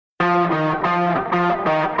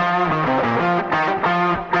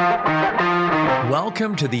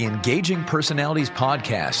Welcome to the Engaging Personalities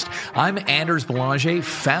Podcast. I'm Anders Belanger,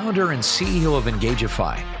 founder and CEO of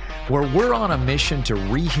Engagify, where we're on a mission to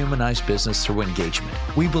rehumanize business through engagement.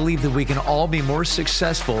 We believe that we can all be more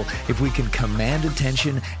successful if we can command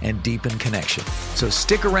attention and deepen connection. So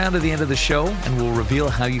stick around to the end of the show and we'll reveal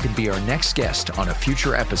how you can be our next guest on a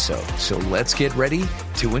future episode. So let's get ready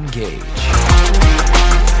to engage.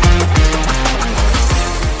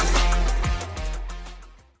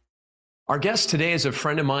 Our guest today is a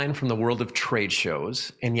friend of mine from the world of trade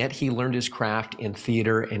shows, and yet he learned his craft in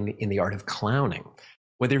theater and in the art of clowning.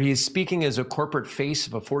 Whether he is speaking as a corporate face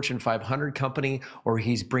of a Fortune 500 company or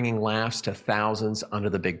he's bringing laughs to thousands under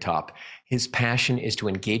the big top, his passion is to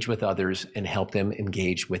engage with others and help them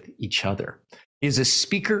engage with each other. He is a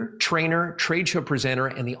speaker, trainer, trade show presenter,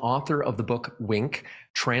 and the author of the book Wink,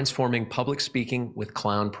 Transforming Public Speaking with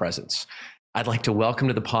Clown Presence. I'd like to welcome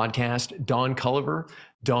to the podcast, Don Culliver.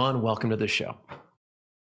 Don, welcome to the show.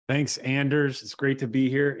 Thanks, Anders. It's great to be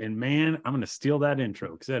here. And man, I'm going to steal that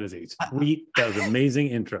intro because that was an amazing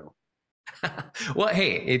intro. Well,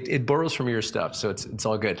 hey, it borrows from your stuff, so it's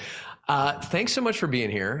all good. Thanks so much for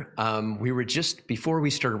being here. We were just, before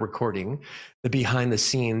we started recording, the behind the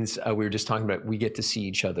scenes, we were just talking about, we get to see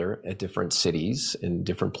each other at different cities and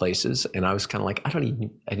different places. And I was kind of like, I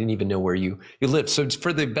didn't even know where you live. So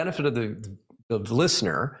for the benefit of the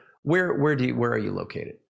listener, where are you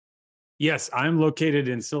located? Yes, I'm located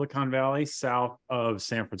in Silicon Valley, south of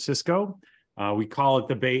San Francisco. We call it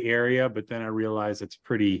the Bay Area, but then I realized it's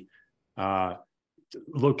pretty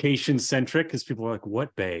location centric because people are like,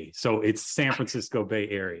 what Bay? So it's San Francisco Bay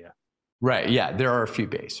Area. Right. Yeah, there are a few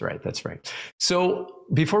bays, right? That's right. So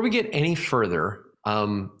before we get any further,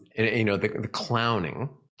 the clowning,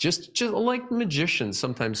 just like magicians,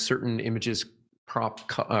 sometimes certain images prop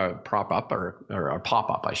up or pop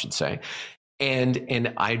up, I should say.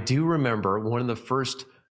 And I do remember one of the first,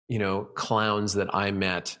 clowns that I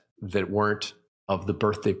met that weren't of the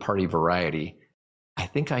birthday party variety. I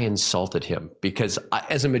think I insulted him because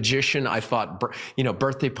as a magician, I thought,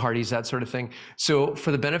 birthday parties, that sort of thing. So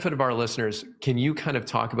for the benefit of our listeners, can you kind of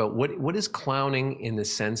talk about what is clowning in the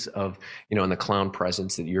sense of, in the clown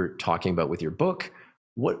presence that you're talking about with your book?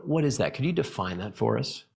 What is that? Could you define that for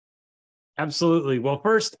us? Absolutely. Well,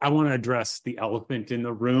 first, I want to address the elephant in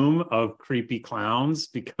the room of creepy clowns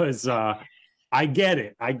because I get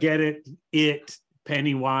it.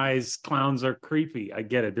 Pennywise clowns are creepy. I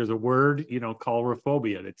get it. There's a word,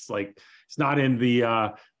 coulrophobia. It's not in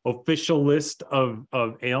the official list of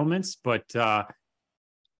ailments, but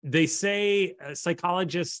they say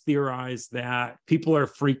psychologists theorize that people are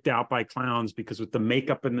freaked out by clowns because with the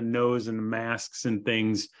makeup and the nose and the masks and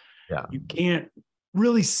things, you can't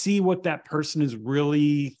really see what that person is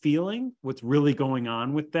really feeling, what's really going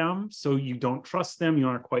on with them. So you don't trust them. You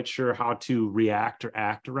aren't quite sure how to react or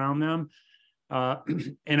act around them.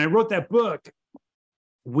 And I wrote that book,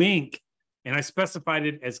 Wink, and I specified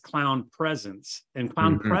it as clown presence. And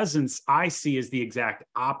clown presence, I see as the exact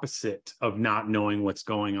opposite of not knowing what's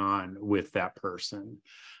going on with that person.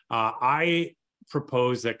 I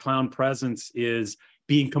propose that clown presence is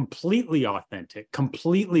being completely authentic,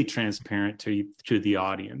 completely transparent to the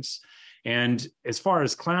audience. And as far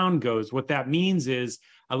as clown goes, what that means is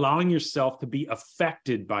allowing yourself to be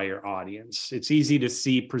affected by your audience. It's easy to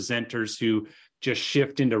see presenters who just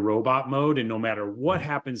shift into robot mode, and no matter what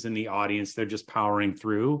happens in the audience, they're just powering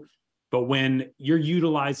through. But when you're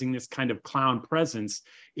utilizing this kind of clown presence,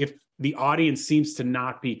 if the audience seems to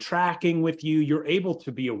not be tracking with you, you're able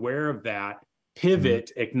to be aware of that,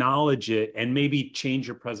 pivot, acknowledge it, and maybe change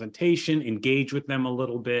your presentation, engage with them a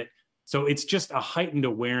little bit. So it's just a heightened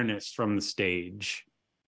awareness from the stage.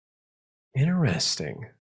 Interesting.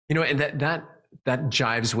 And that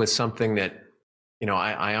jives with something that,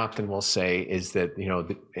 I often will say is that,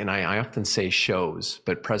 and I often say shows,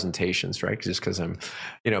 but presentations, right? Just because I'm,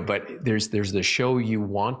 but there's the show you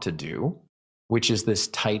want to do, which is this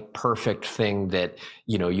tight, perfect thing that,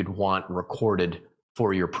 you'd want recorded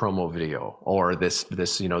for your promo video, or this,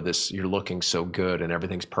 you're looking so good and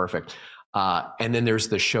everything's perfect. And then there's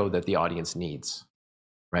the show that the audience needs,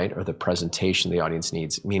 right? Or the presentation the audience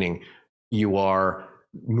needs, meaning you are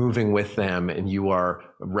moving with them and you are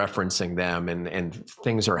referencing them and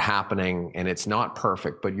things are happening and it's not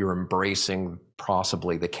perfect, but you're embracing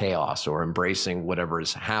possibly the chaos or embracing whatever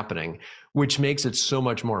is happening, which makes it so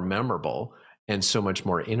much more memorable and so much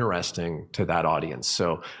more interesting to that audience.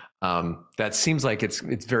 So that seems like it's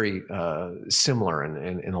very similar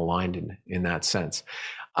and aligned in that sense.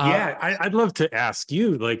 I'd love to ask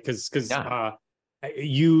you, because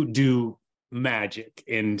you do magic,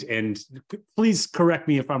 and please correct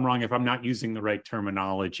me if I'm wrong, if I'm not using the right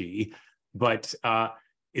terminology. But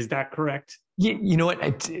is that correct? You know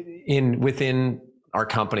what? Within our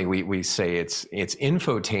company, we say it's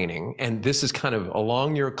infotaining, and this is kind of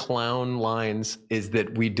along your clown lines. Is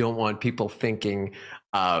that we don't want people thinking,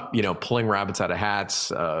 pulling rabbits out of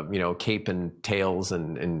hats, cape and tails,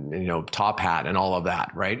 and top hat and all of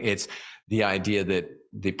that, right? It's the idea that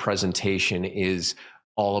the presentation is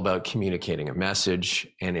all about communicating a message,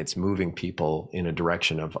 and it's moving people in a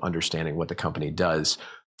direction of understanding what the company does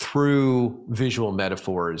through visual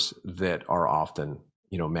metaphors that are often,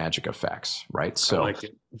 magic effects, right? So I like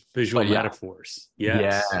it. Visual metaphors.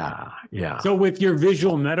 Yes. Yeah. So with your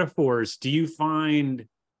visual metaphors, do you find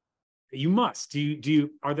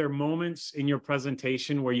are there moments in your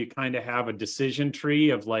presentation where you kind of have a decision tree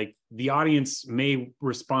of like the audience may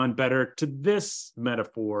respond better to this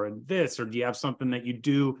metaphor and this, or do you have something that you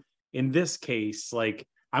do in this case? Like,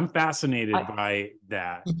 I'm fascinated by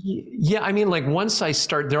that. Yeah, I mean, like once I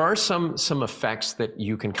start, there are some effects that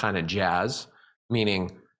you can kind of jazz,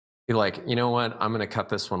 meaning you're like, you know what, I'm going to cut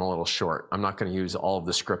this one a little short. I'm not going to use all of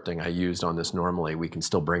the scripting I used on this normally. We can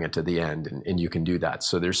still bring it to the end, and you can do that.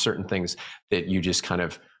 So there's certain things that you just kind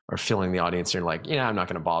of are feeling the audience, and you're like, I'm not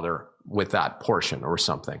going to bother with that portion or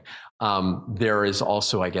something. There is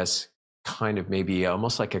also, I guess, kind of maybe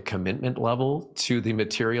almost like a commitment level to the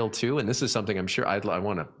material too. And this is something I'm sure I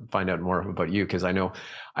want to find out more about you, because I know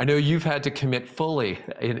you've had to commit fully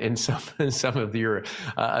in some of your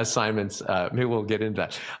assignments. Maybe we'll get into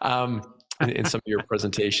that in some of your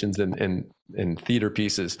presentations and theater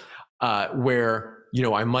pieces, where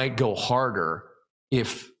I might go harder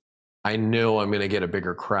if I know I'm going to get a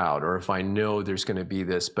bigger crowd, or if I know there's going to be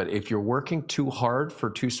this. But if you're working too hard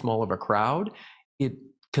for too small of a crowd, it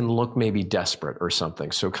can look maybe desperate or something.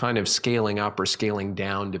 So kind of scaling up or scaling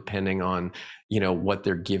down depending on, what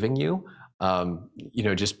they're giving you.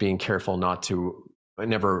 Just being careful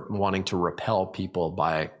never wanting to repel people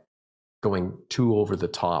by going too over the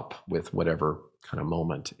top with whatever kind of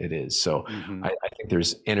moment it is. So I think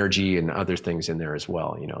there's energy and other things in there as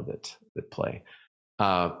well, that play.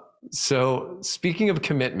 So speaking of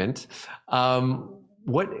commitment,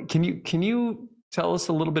 what can you tell us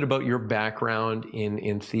a little bit about your background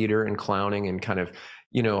in theater and clowning, and kind of,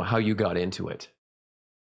 how you got into it?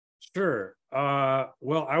 Sure.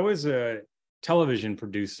 Well, I was a television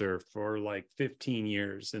producer for like 15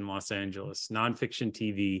 years in Los Angeles, nonfiction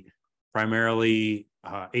TV, primarily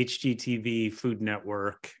HGTV, Food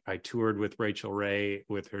Network. I toured with Rachel Ray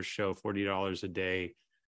with her show $40 a Day.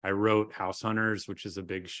 I wrote House Hunters, which is a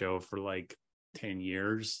big show, for like 10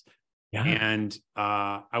 years. Yeah. And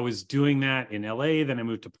I was doing that in LA. Then I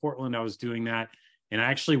moved to Portland. I was doing that. And I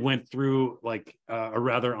actually went through like a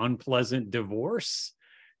rather unpleasant divorce.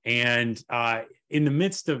 And in the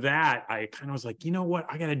midst of that, I kind of was like, you know what?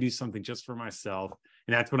 I got to do something just for myself.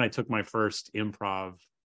 And that's when I took my first improv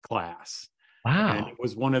class. Wow. And it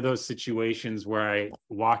was one of those situations where I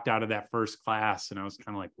walked out of that first class and I was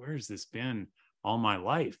kind of like, where has this been all my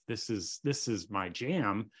life? This is my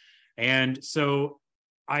jam. And so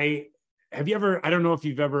I don't know if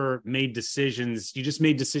you've ever made decisions. You just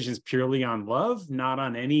made decisions purely on love, not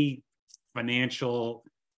on any financial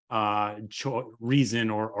reason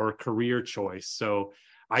or career choice. So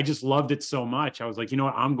I just loved it so much. I was like, you know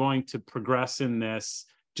what? I'm going to progress in this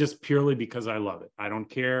just purely because I love it. I don't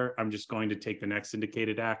care. I'm just going to take the next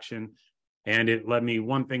indicated action. And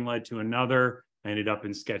one thing led to another. I ended up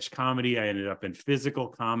in sketch comedy. I ended up in physical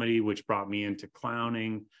comedy, which brought me into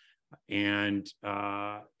clowning. And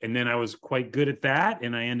then I was quite good at that.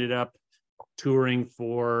 And I ended up touring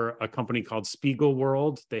for a company called Spiegel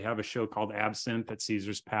World. They have a show called Absinthe at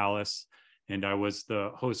Caesar's Palace. And I was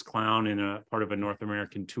the host clown in a part of a North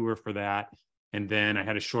American tour for that. And then I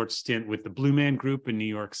had a short stint with the Blue Man Group in New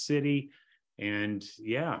York City. And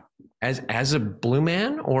yeah. As a Blue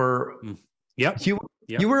Man, or? Yep.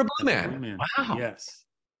 You were a Blue Man. Wow. Yes.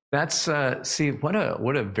 That's what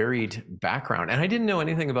a varied background. And I didn't know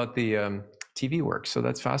anything about the TV work, so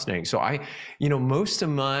that's fascinating. So most of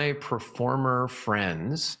my performer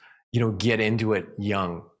friends, get into it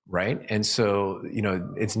young, right? And so,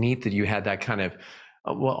 it's neat that you had that kind of,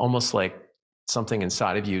 almost like something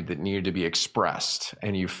inside of you that needed to be expressed,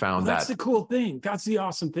 and you found that's the cool thing. That's the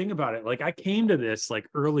awesome thing about it. Like I came to this like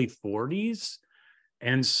early 40s,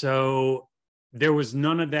 and so there was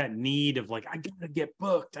none of that need of like, I gotta get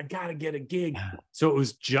booked, I gotta get a gig. So it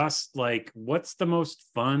was just like, what's the most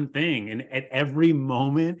fun thing? And at every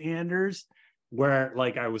moment, Anders, where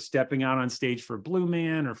like I was stepping out on stage for Blue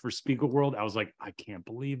Man or for Spiegel World, I was like, I can't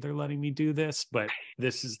believe they're letting me do this, but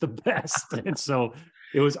this is the best. And so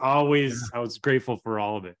it was always, I was grateful for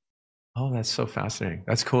all of it. Oh, that's so fascinating.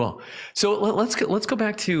 That's cool. So let's go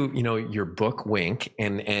back to, your book Wink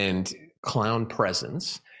and clown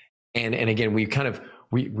presence. And again, we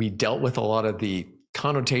dealt with a lot of the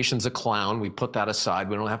connotations of clown. We put that aside.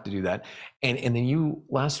 We don't have to do that. And then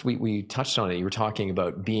last week we touched on it. You were talking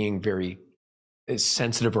about being very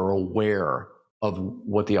sensitive or aware of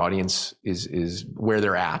what the audience is where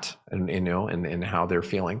they're at, and how they're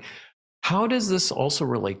feeling. How does this also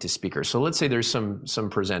relate to speakers? So let's say there's some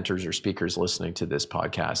presenters or speakers listening to this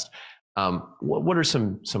podcast. What are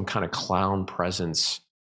some kind of clown presence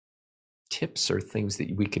tips or things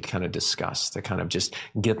that we could kind of discuss to kind of just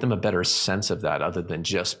get them a better sense of that, other than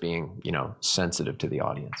just being, sensitive to the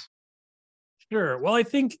audience? Sure. Well, I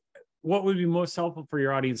think what would be most helpful for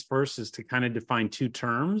your audience first is to kind of define two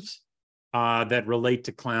terms that relate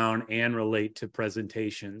to clown and relate to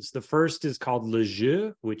presentations. The first is called le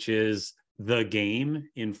jeu, which is the game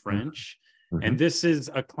in French. Mm-hmm. And this is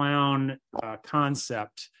a clown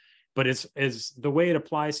concept, but it's the way it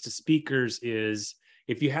applies to speakers is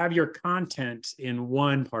if you have your content in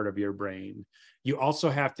one part of your brain, you also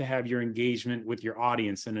have to have your engagement with your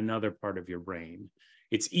audience in another part of your brain.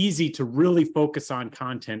 It's easy to really focus on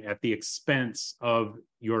content at the expense of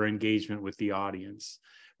your engagement with the audience.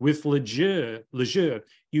 With le jeu,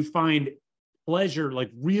 you find pleasure, like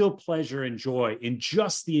real pleasure and joy in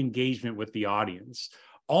just the engagement with the audience,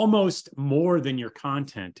 almost more than your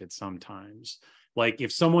content at sometimes. Like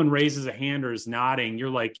if someone raises a hand or is nodding, you're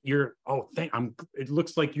like, it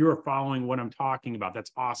looks like you're following what I'm talking about.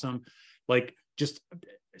 That's awesome. Like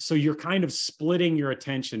so you're kind of splitting your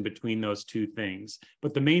attention between those two things.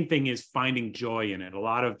 But the main thing is finding joy in it. A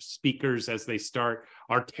lot of speakers, as they start,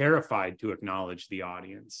 are terrified to acknowledge the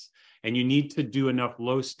audience. And you need to do enough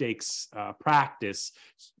low stakes practice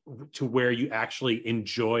to where you actually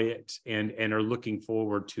enjoy it and are looking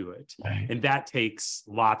forward to it. Right. And that takes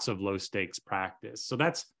lots of low stakes practice. So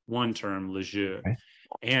that's one term, le jeu. Right.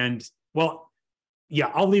 And well, yeah,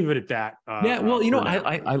 I'll leave it at that.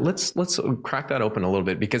 Let's crack that open a little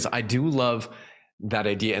bit, because I do love that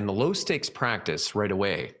idea. And the low stakes practice right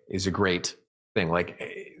away is a great thing. Like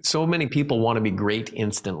so many people want to be great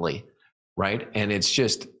instantly, right? And it's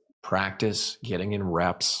just practice, getting in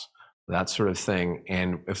reps, that sort of thing.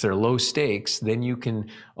 And if they're low stakes, then you can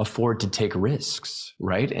afford to take risks,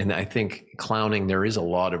 right? And I think clowning, there is a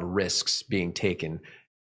lot of risks being taken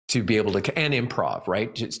to be able to, and improv,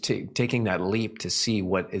 right? Just taking that leap to see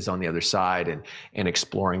what is on the other side and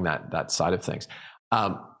exploring that side of things.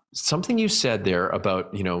 Something you said there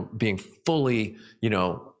about, being fully,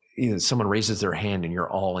 someone raises their hand and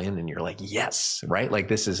you're all in and you're like, yes, right? Like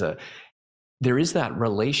there is that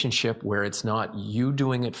relationship where it's not you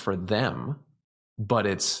doing it for them, but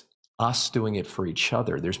it's us doing it for each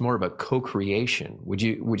other. There's more of a co-creation. Would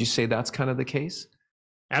you say that's kind of the case?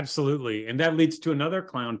 Absolutely. And that leads to another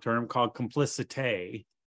clown term called complicité.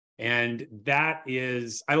 And that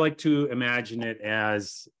is, I like to imagine it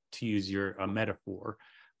as, to use a metaphor,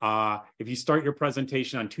 if you start your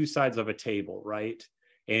presentation on two sides of a table, right?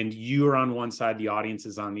 And you're on one side, the audience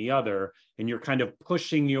is on the other, and you're kind of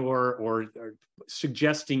pushing or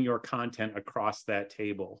suggesting your content across that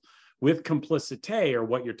table. With complicité, or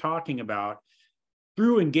what you're talking about,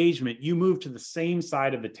 through engagement, you move to the same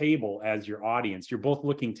side of the table as your audience. You're both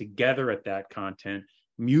looking together at that content,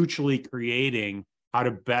 mutually creating how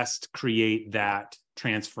to best create that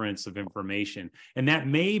transference of information. And that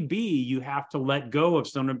may be you have to let go of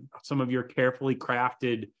some of your carefully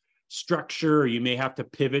crafted structure, or you may have to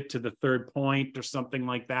pivot to the third point or something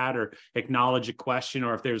like that, or acknowledge a question,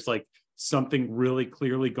 or if there's like something really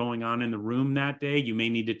clearly going on in the room that day, you may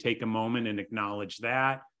need to take a moment and acknowledge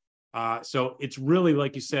that. So it's really,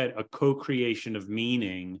 like you said, a co-creation of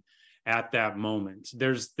meaning at that moment.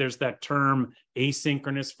 There's that term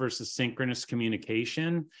asynchronous versus synchronous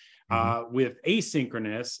communication. With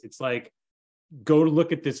asynchronous, it's like, go to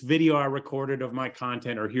look at this video I recorded of my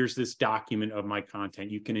content, or here's this document of my content.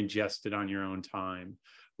 You can ingest it on your own time.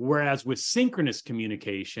 Whereas with synchronous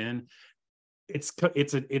communication,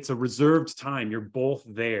 it's a reserved time. You're both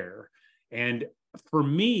there. And for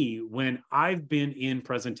me, when I've been in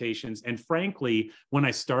presentations, and frankly, when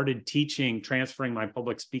I started transferring my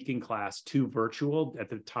public speaking class to virtual at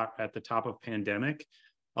the top of pandemic,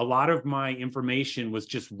 a lot of my information was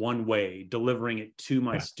just one way, delivering it to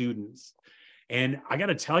my students. And I got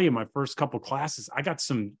to tell you, my first couple classes, I got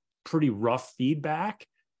some pretty rough feedback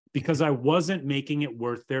because I wasn't making it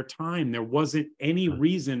worth their time. There wasn't any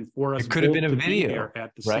reason for us it could have been a video there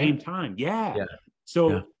at the same time. Yeah.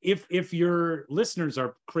 So if your listeners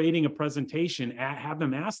are creating a presentation, have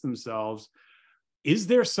them ask themselves, is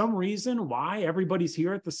there some reason why everybody's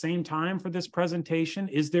here at the same time for this presentation?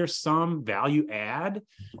 Is there some value add,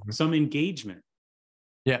 some engagement?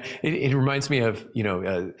 Yeah, it reminds me of,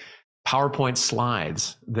 PowerPoint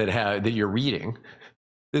slides that you're reading.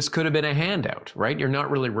 This could have been a handout, right? You're not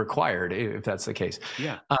really required if that's the case.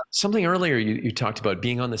 Yeah. Something earlier you talked about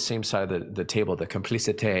being on the same side of the table, the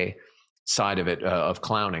complicité side of it, of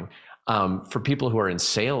clowning. For people who are in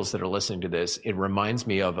sales that are listening to this, it reminds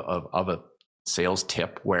me of a sales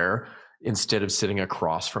tip where instead of sitting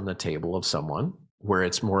across from the table of someone, where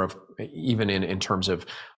it's more of, even in terms of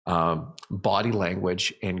body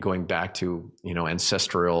language and going back to,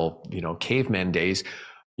 ancestral, caveman days,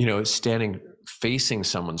 standing facing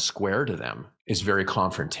someone square to them is very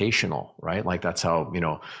confrontational, right? Like that's how,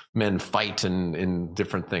 men fight in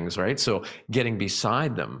different things, right? So getting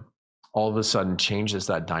beside them all of a sudden changes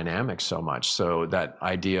that dynamic so much. So that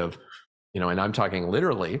idea of, and I'm talking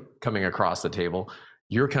literally coming across the table,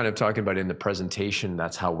 you're kind of talking about in the presentation,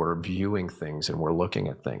 that's how we're viewing things and we're looking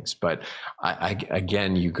at things. But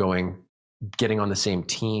again, getting on the same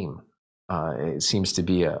team, it seems to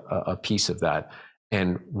be a piece of that.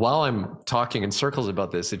 And while I'm talking in circles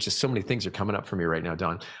about this, it's just so many things are coming up for me right now,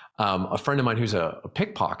 Don. A friend of mine who's a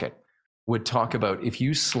pickpocket would talk about if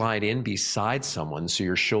you slide in beside someone, so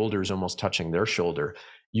your shoulder is almost touching their shoulder,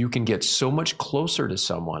 you can get so much closer to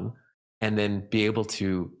someone and then be able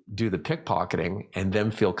to do the pickpocketing and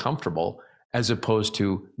them feel comfortable, as opposed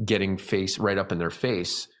to getting face right up in their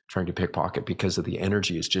face trying to pickpocket, because of the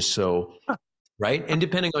energy is just so, right? And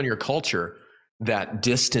depending on your culture, that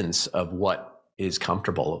distance of what is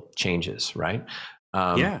comfortable changes, right?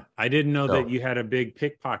 Yeah, I didn't know that you had a big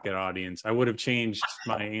pickpocket audience. I would have changed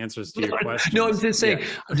my answers to your questions. No,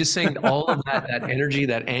 I'm just saying all of that energy,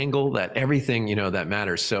 that angle, that everything, that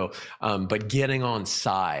matters. So, but getting on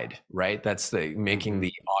side, right? That's making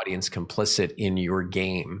the audience complicit in your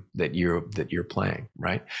game that you're playing,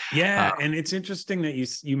 right? Yeah, and it's interesting that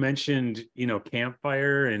you mentioned,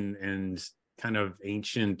 campfire and kind of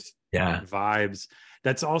ancient vibes.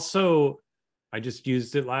 That's also, I just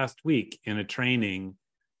used it last week in a training.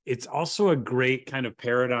 It's also a great kind of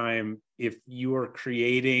paradigm if you are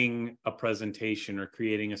creating a presentation or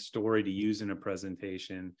creating a story to use in a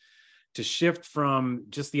presentation, to shift from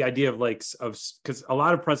just the idea of because a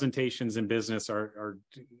lot of presentations in business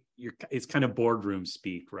it's kind of boardroom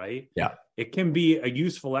speak, right? Yeah. It can be a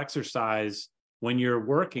useful exercise when you're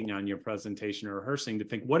working on your presentation or rehearsing to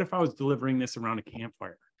think, what if I was delivering this around a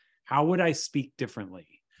campfire? How would I speak differently?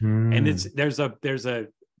 And there's a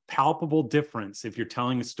palpable difference if you're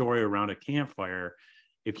telling a story around a campfire.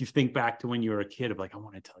 If you think back to when you were a kid, of I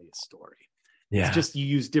want to tell you a story. Yeah. It's just, you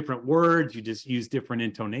use different words, you just use different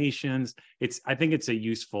intonations. I think it's a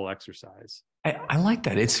useful exercise. I like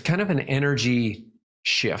that. It's kind of an energy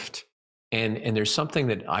shift. And there's something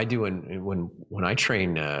that I do when I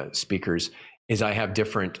train speakers is I have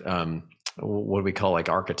different, what do we call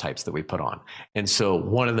archetypes that we put on. And so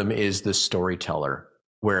one of them is the storyteller,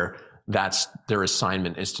 where that's their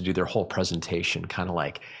assignment is to do their whole presentation, kind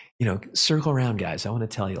of circle around, guys. I want to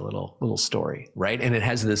tell you a little story, right? And it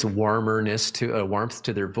has this warmth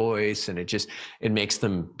to their voice, and it makes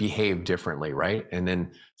them behave differently, right? And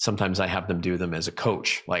then sometimes I have them do them as a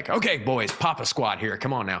coach, okay, boys, pop a squat here.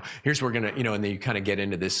 Come on now. Here's we're gonna, and then you kind of get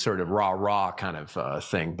into this sort of rah kind of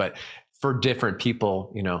thing. But for different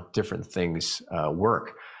people, different things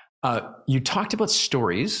work. You talked about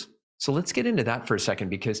stories. So let's get into that for a second,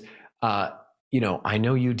 because, I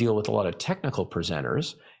know you deal with a lot of technical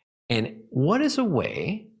presenters. And what is a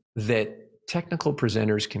way that technical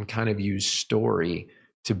presenters can kind of use story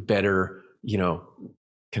to better,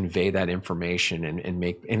 convey that information and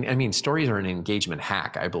I mean, stories are an engagement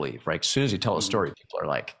hack, I believe, right? As soon as you tell a story, people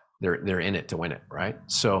are they're in it to win it, right?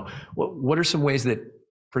 So what are some ways that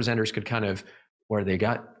presenters could kind of, where they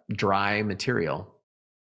got dry material,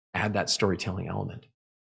 add that storytelling element?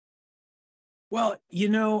 Well,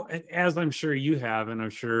 as I'm sure you have, and I'm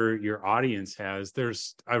sure your audience has,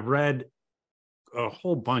 I've read a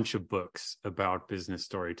whole bunch of books about business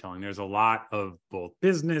storytelling. There's a lot of both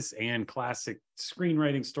business and classic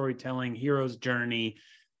screenwriting storytelling, hero's journey,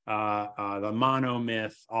 the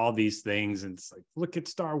monomyth, all these things. And it's look at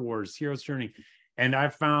Star Wars, hero's journey. And I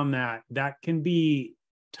found that can be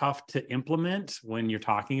tough to implement when you're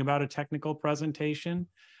talking about a technical presentation.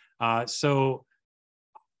 So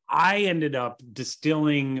I ended up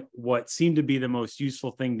distilling what seemed to be the most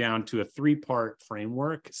useful thing down to a 3-part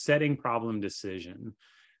framework: setting, problem, decision.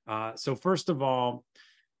 So first of all,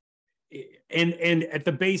 and at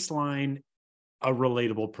the baseline, a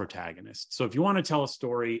relatable protagonist. So if you want to tell a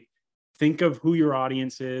story, think of who your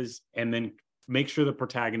audience is, and then make sure the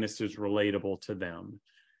protagonist is relatable to them.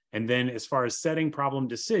 And then as far as setting, problem,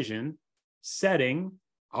 decision, setting,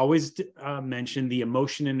 always mention the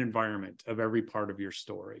emotion and environment of every part of your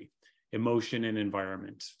story. Emotion and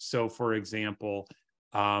environment. So for example,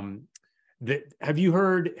 have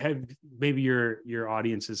maybe your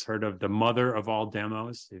audience has heard of the mother of all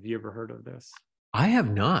demos? Have you ever heard of this? I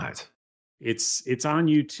have not. It's on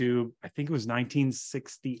YouTube. I think it was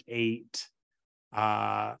 1968.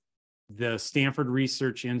 The Stanford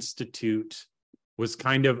Research Institute was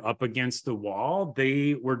kind of up against the wall.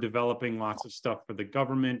 They were developing lots of stuff for the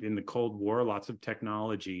government in the Cold War, lots of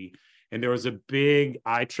technology. And there was a big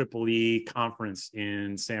IEEE conference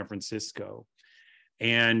in San Francisco.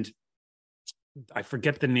 And I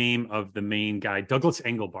forget the name of the main guy, Douglas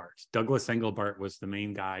Engelbart. Douglas Engelbart was the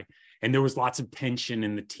main guy. And there was lots of tension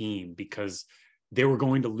in the team because they were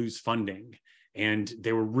going to lose funding. And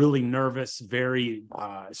they were really nervous, very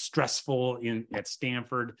stressful at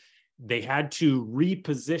Stanford. They had to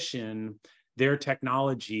reposition their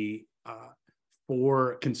technology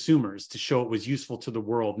for consumers to show it was useful to the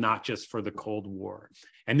world, not just for the Cold War.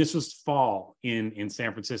 And this was fall in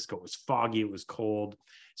San Francisco. It was foggy, it was cold.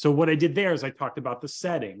 So what I did there is I talked about the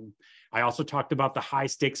setting. I also talked about the high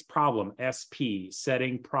stakes problem, SP,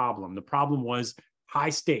 setting problem. The problem was high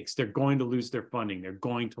stakes. They're going to lose their funding. They're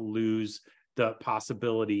going to lose the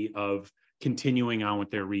possibility of continuing on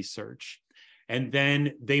with their research. And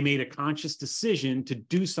then they made a conscious decision to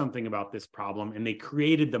do something about this problem. And they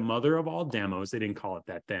created the mother of all demos. They didn't call it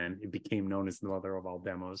that then. It became known as the mother of all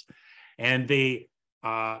demos. And it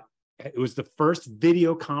was the first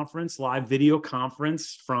live video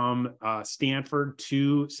conference from Stanford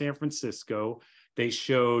to San Francisco. They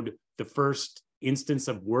showed the first instance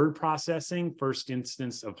of word processing, first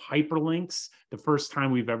instance of hyperlinks, the first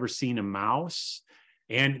time we've ever seen a mouse.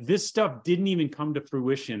 And this stuff didn't even come to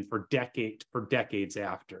fruition for decades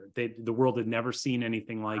after. The world had never seen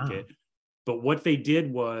anything like it. But what they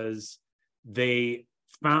did was they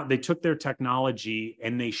took their technology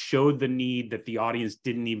and they showed the need that the audience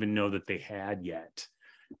didn't even know that they had yet.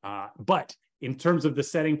 But in terms of the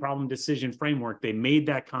setting, problem, decision framework, they made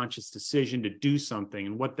that conscious decision to do something.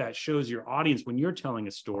 And what that shows your audience when you're telling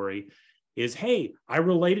a story is, hey, I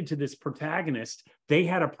related to this protagonist. They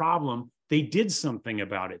had a problem. They did something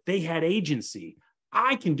about it. They had agency.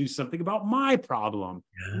 I can do something about my problem.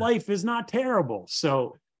 Yeah. Life is not terrible.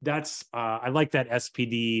 So that's, I like that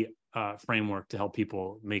SPD framework to help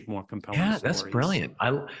people make more compelling stories. That's brilliant.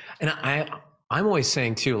 I'm always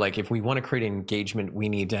saying too, like if we want to create engagement, we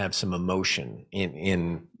need to have some emotion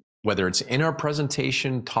in whether it's in our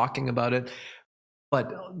presentation, talking about it.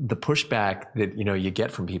 But the pushback that, you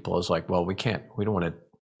get from people is like, well, we don't want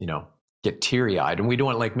to, get teary-eyed, and we don't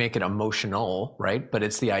want to like make it emotional, right? But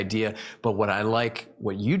it's the idea. But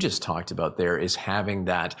what you just talked about there is having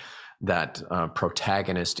that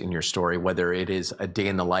protagonist in your story, whether it is a day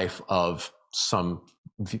in the life of some,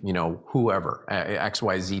 whoever,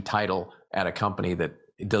 XYZ title at a company that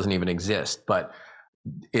it doesn't even exist, but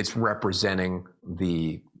it's representing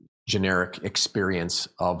the generic experience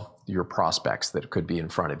of your prospects that could be in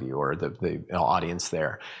front of you or the audience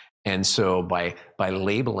there. And so by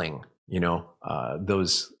labeling,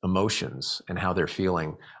 those emotions and how they're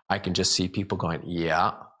feeling, I can just see people going,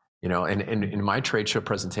 yeah, and in my trade show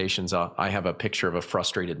presentations, I have a picture of a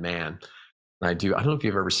frustrated man. And I don't know if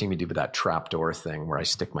you've ever seen me do that trapdoor thing where I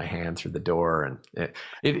stick my hand through the door. And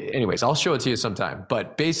anyways, I'll show it to you sometime.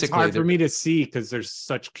 But basically, it's hard for me to see because there's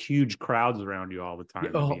such huge crowds around you all the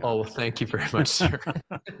time. Oh, thank you very much, sir.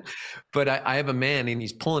 But I have a man and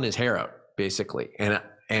he's pulling his hair out, basically.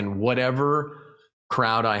 And whatever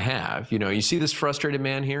crowd I have, you see this frustrated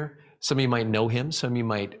man here? Some of you might know him. Some of you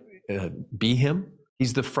might be him.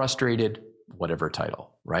 He's the frustrated whatever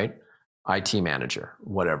title, right? IT manager,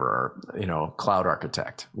 whatever, cloud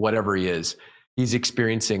architect, whatever he is, he's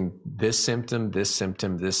experiencing this symptom, this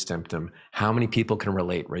symptom, this symptom. How many people can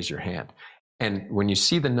relate? Raise your hand. And when you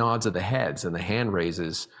see the nods of the heads and the hand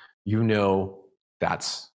raises,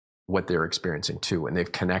 that's what they're experiencing too, and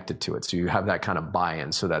they've connected to it. So you have that kind of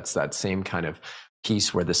buy-in. So that's that same kind of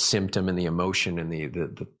piece where the symptom and the emotion and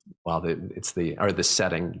the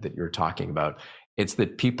setting that you're talking about, it's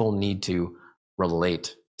that people need to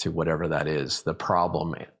relate to whatever that is, the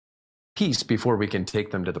problem piece, before we can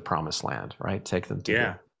take them to the promised land, right? Take them to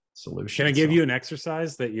the solution. Can I give you an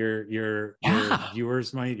exercise that your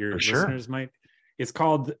viewers might, your listeners might? It's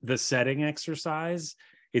called the setting exercise.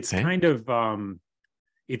 It's kind of,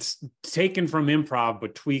 it's taken from improv,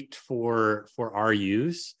 but tweaked for our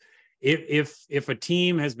use. If a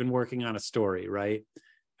team has been working on a story, right,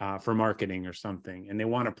 for marketing or something, and they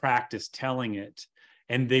want to practice telling it,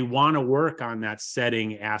 and they want to work on that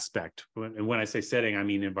setting aspect. And when I say setting, I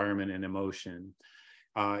mean environment and emotion.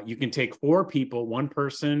 You can take 4 people, one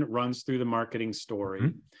person runs through the marketing story.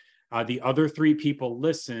 Mm-hmm. The other 3 people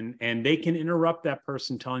listen, and they can interrupt that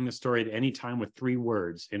person telling the story at any time with 3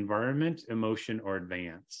 words: environment, emotion, or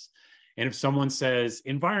advance. And if someone says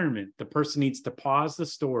environment, the person needs to pause the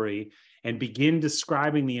story and begin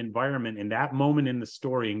describing the environment in that moment in the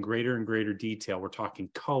story in greater and greater detail. We're talking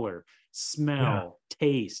color, smell,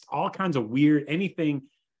 taste, all kinds of weird, anything.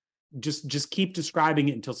 Just keep describing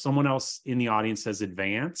it until someone else in the audience says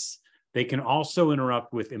advance. They can also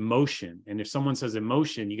interrupt with emotion. And if someone says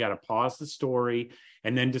emotion, you got to pause the story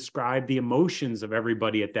and then describe the emotions of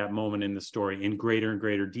everybody at that moment in the story in greater and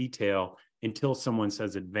greater detail until someone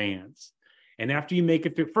says advance. And after you make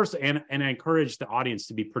it through first, and I encourage the audience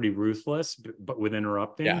to be pretty ruthless, but with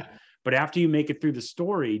interrupting. Yeah. But after you make it through the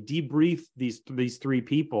story, debrief these 3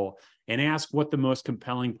 people and ask what the most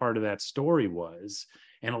compelling part of that story was.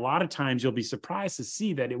 And a lot of times you'll be surprised to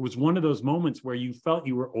see that it was one of those moments where you felt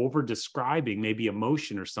you were over describing maybe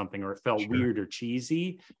emotion or something, or it felt weird or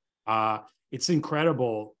cheesy. It's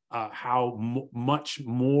incredible how much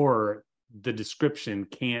more the description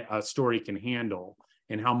a story can handle,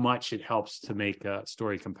 and how much it helps to make a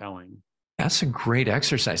story compelling. That's a great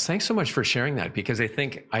exercise. Thanks so much for sharing that, because I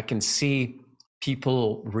think I can see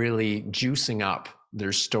people really juicing up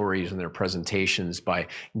their stories and their presentations by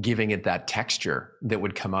giving it that texture that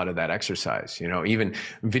would come out of that exercise. You know, even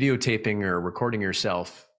videotaping or recording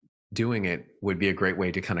yourself doing it would be a great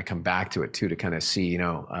way to kind of come back to it too, to kind of see, you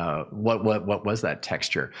know, what was that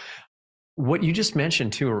texture. What you just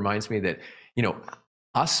mentioned too reminds me that, you know,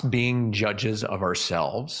 us being judges of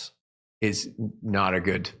ourselves is not a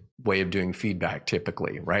good way of doing feedback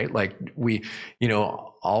typically, right? Like we, you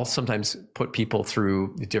know, I'll sometimes put people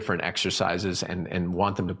through different exercises and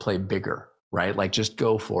want them to play bigger, right? Like just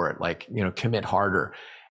go for it, like, you know, commit harder.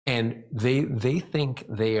 And they think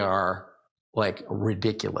they are like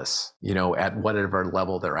ridiculous, you know, at whatever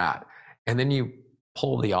level they're at. And then you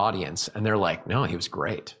pull the audience and they're like, no, he was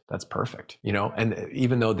great. That's perfect. You know, and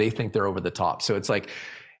even though they think they're over the top. So it's like,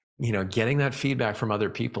 you know, getting that feedback from other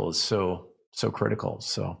people is so critical.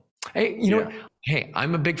 So, hey, you know, hey,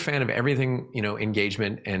 I'm a big fan of everything, you know,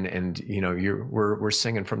 engagement and, you know, we're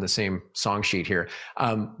singing from the same song sheet here.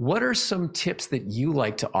 What are some tips that you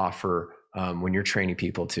like to offer when you're training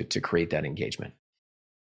people to create that engagement?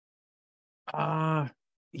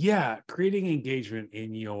 Creating engagement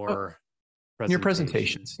in your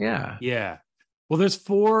presentations. Yeah. Well, there's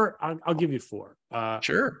 4. I'll give you 4.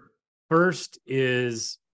 Sure. First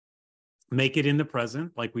is make it in the present,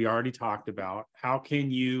 like we already talked about. How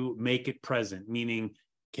can you make it present? Meaning,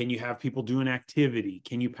 can you have people do an activity?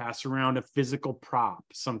 Can you pass around a physical prop,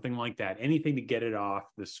 something like that? Anything to get it off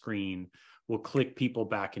the screen will click people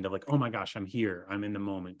back into like, oh my gosh, I'm here, I'm in the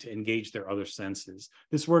moment, to engage their other senses.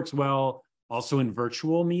 This works well also in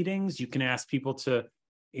virtual meetings. You can ask people to,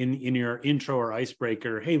 in your intro or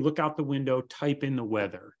icebreaker, hey, look out the window, type in the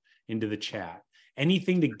weather into the chat.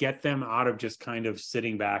 Anything to get them out of just kind of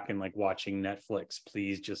sitting back and like watching Netflix.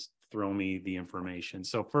 Please just throw me the information.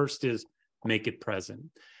 So first is make it present.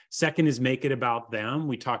 Second is make it about them.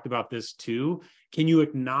 We talked about this too. Can you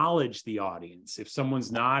acknowledge the audience? If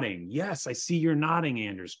someone's nodding, yes, I see you're nodding,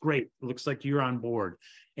 Anders. Great. Looks like you're on board.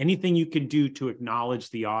 Anything you can do to acknowledge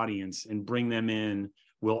the audience and bring them in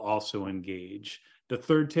will also engage. The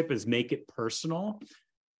third tip is make it personal.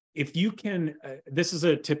 If you can, this is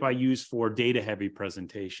a tip I use for data heavy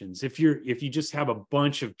presentations. If you just have a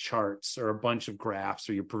bunch of charts or a bunch of graphs,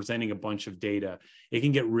 or you're presenting a bunch of data, it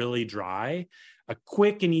can get really dry. A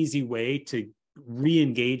quick and easy way to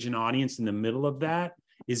re-engage an audience in the middle of that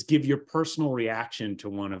is give your personal reaction to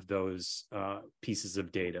one of those pieces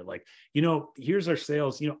of data. Like, you know, here's our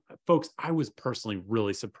sales. You know, folks, I was personally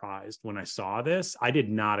really surprised when I saw this. I did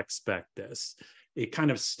not expect this. It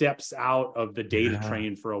kind of steps out of the data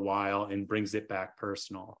train for a while and brings it back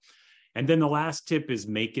personal. And then the last tip is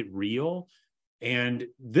make it real. And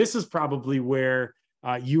this is probably where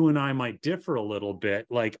you and I might differ a little bit.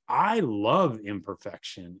 Like, I love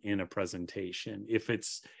imperfection in a presentation.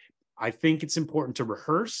 I think it's important to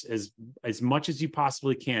rehearse as much as you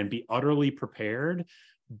possibly can, be utterly prepared.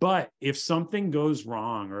 But if something goes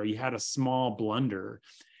wrong or you had a small blunder,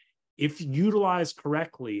 if utilized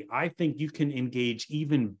correctly, I think you can engage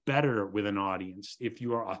even better with an audience if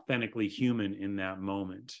you are authentically human in that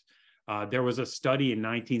moment. There was a study in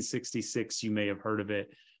 1966, you may have heard of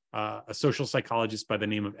it, a social psychologist by the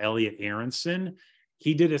name of Elliot Aronson.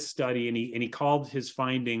 He did a study and he called his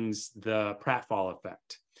findings the pratfall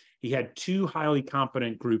effect. He had 2 highly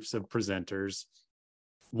competent groups of presenters.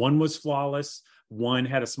 One was flawless. One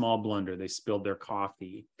had a small blunder. They spilled their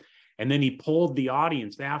coffee. And then he polled the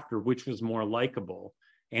audience after which was more likable.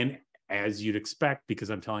 And as you'd expect, because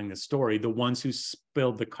I'm telling this story, the ones who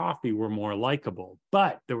spilled the coffee were more likable.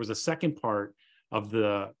 But there was a second part of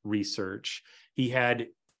the research. He had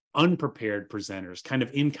unprepared presenters, kind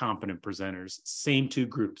of incompetent presenters, same two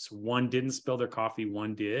groups. One didn't spill their coffee,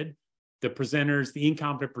 one did. The presenters, the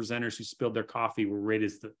incompetent presenters who spilled their coffee were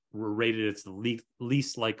rated as the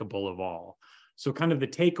least likable of all. So kind of the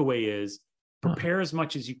takeaway is prepare as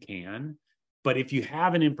much as you can. But if you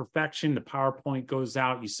have an imperfection, the PowerPoint goes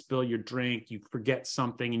out, you spill your drink, you forget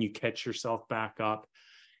something and you catch yourself back up,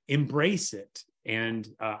 embrace it. And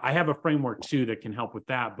I have a framework too that can help with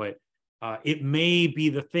that, but it may be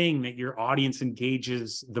the thing that your audience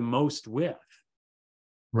engages the most with.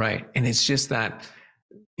 Right. And it's just that,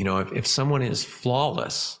 you know, if someone is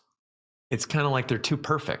flawless, it's kind of like they're too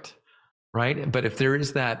perfect, right? But if there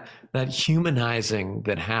is that humanizing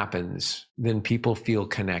that happens, then people feel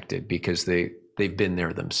connected because they've been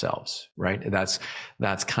there themselves, right? That's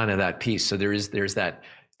kind of that piece. So there's that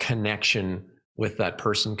connection with that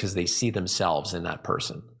person because they see themselves in that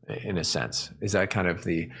person, in a sense. Is that kind of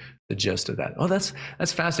the gist of that? Oh, that's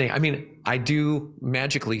fascinating. I mean, I do,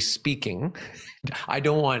 magically speaking, I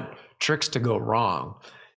don't want tricks to go wrong,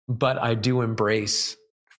 but I do embrace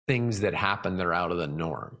things that happen that are out of the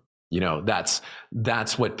norm. You know, that's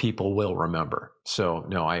what people will remember. So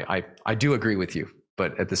no, I do agree with you,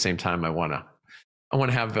 but at the same time, I want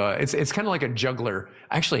to have, it's kind of like a juggler.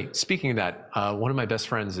 Actually, speaking of that, one of my best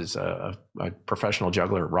friends is a professional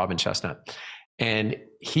juggler, Robin Chestnut. And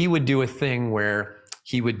he would do a thing where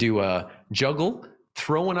he would do a juggle,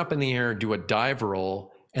 throw one up in the air, do a dive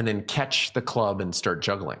roll, and then catch the club and start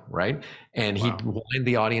juggling, right? And he'd wind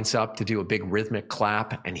the audience up to do a big rhythmic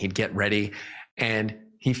clap, and he'd get ready. And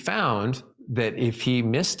he found that if he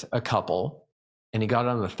missed a couple and he got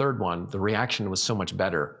on the third one, the reaction was so much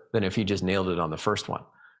better than if he just nailed it on the first one.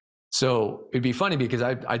 So it'd be funny because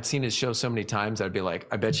I'd seen his show so many times. I'd be like,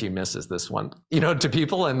 I bet she misses this one, you know, to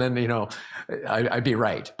people. And then, you know, I'd be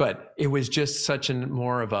right. But it was just such a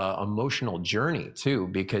more of a emotional journey too,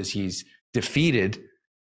 because he's defeated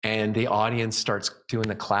and the audience starts doing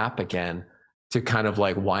the clap again to kind of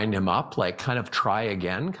like wind him up, like kind of try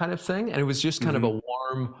again kind of thing. And it was just kind of a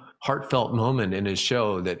warm, heartfelt moment in his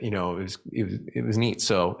show that, you know, it was neat.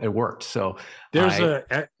 So it worked. So there's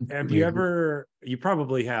have you ever, you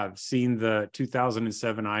probably have seen the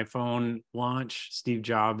 2007 iPhone launch, Steve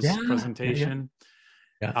Jobs presentation.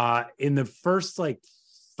 Yeah. In the first, like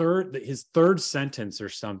his third sentence or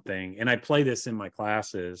something, and I play this in my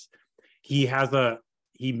classes, he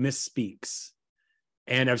misspeaks.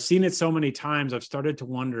 And I've seen it so many times, I've started to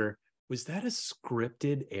wonder, was that a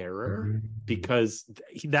scripted error? Because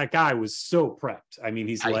that guy was so prepped. I mean,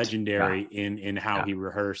 he's legendary in how he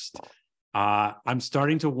rehearsed. I'm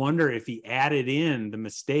starting to wonder if he added in the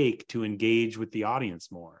mistake to engage with the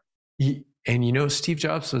audience more. And you know, Steve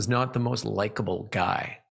Jobs was not the most likable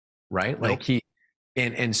guy, right? Nope. Like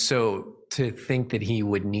and so to think that he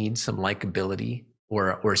would need some likability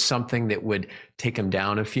or something that would take him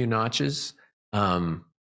down a few notches,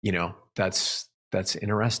 you know, that's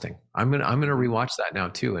interesting. I'm gonna rewatch that now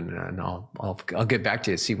too, and I'll get back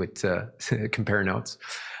to you, see what compare notes.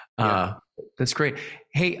 That's great.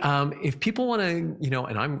 Hey, if people want to, you know,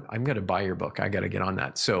 and I'm gonna buy your book. I got to get on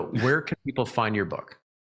that. So where can people find your book?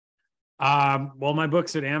 Well, my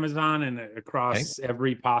book's at Amazon and across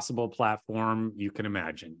every possible platform you can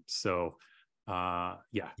imagine. So,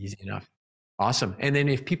 easy enough. Awesome. And then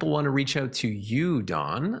if people want to reach out to you,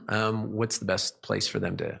 Don, what's the best place for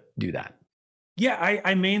them to do that? Yeah,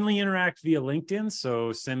 I mainly interact via LinkedIn.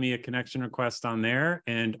 So send me a connection request on there,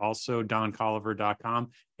 and also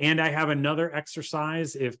doncolliver.com. And I have another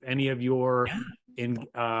exercise. If any of your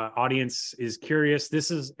audience is curious,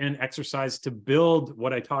 this is an exercise to build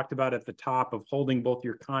what I talked about at the top of holding both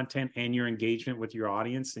your content and your engagement with your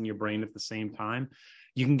audience in your brain at the same time.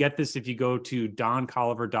 You can get this if you go to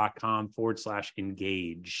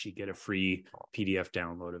doncolliver.com/engage. You get a free PDF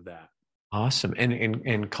download of that. Awesome.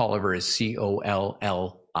 And Colliver is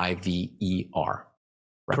Colliver.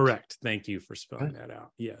 Right? Correct. Thank you for spelling that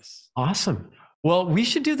out. Yes. Awesome. Well, we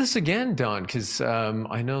should do this again, Don, because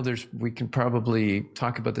I know we can probably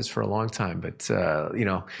talk about this for a long time, but you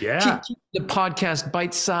know, keep the podcast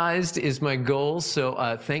bite-sized is my goal.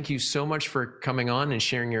 So thank you so much for coming on and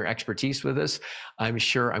sharing your expertise with us. I'm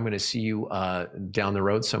sure I'm going to see you down the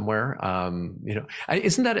road somewhere. You know,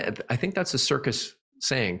 isn't that? I think that's a circus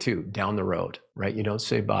saying too. Down the road, right? You don't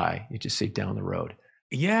say bye; you just say down the road.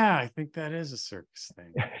 Yeah, I think that is a circus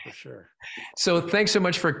thing for sure. So thanks so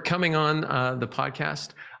much for coming on the podcast.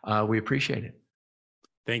 We appreciate it.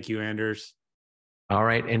 Thank you, Anders. All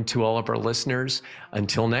right. And to all of our listeners,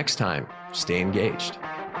 until next time, stay engaged.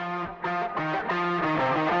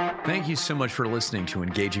 Thank you so much for listening to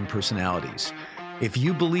Engaging Personalities. If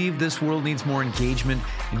you believe this world needs more engagement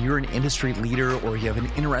and you're an industry leader or you have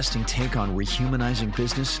an interesting take on rehumanizing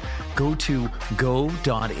business, go to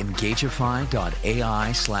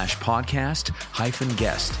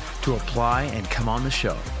go.engagify.ai/podcast-guest to apply and come on the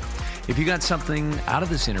show. If you got something out of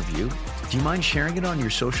this interview, do you mind sharing it on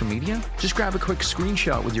your social media? Just grab a quick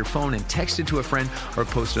screenshot with your phone and text it to a friend or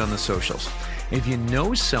post it on the socials. If you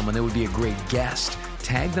know someone that would be a great guest,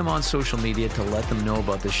 tag them on social media to let them know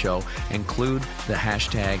about the show. Include the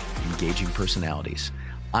hashtag Engaging Personalities.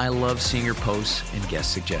 I love seeing your posts and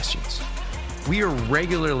guest suggestions. We are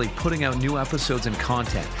regularly putting out new episodes and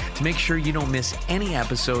content. To make sure you don't miss any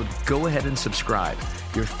episode, go ahead and subscribe.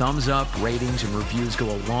 Your thumbs up, ratings, and reviews go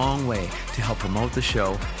a long way to help promote the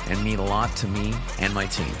show and mean a lot to me and my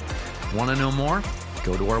team. Want to know more?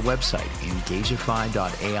 Go to our website,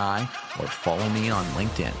 engagify.ai, or follow me on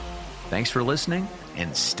LinkedIn. Thanks for listening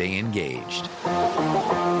and stay engaged.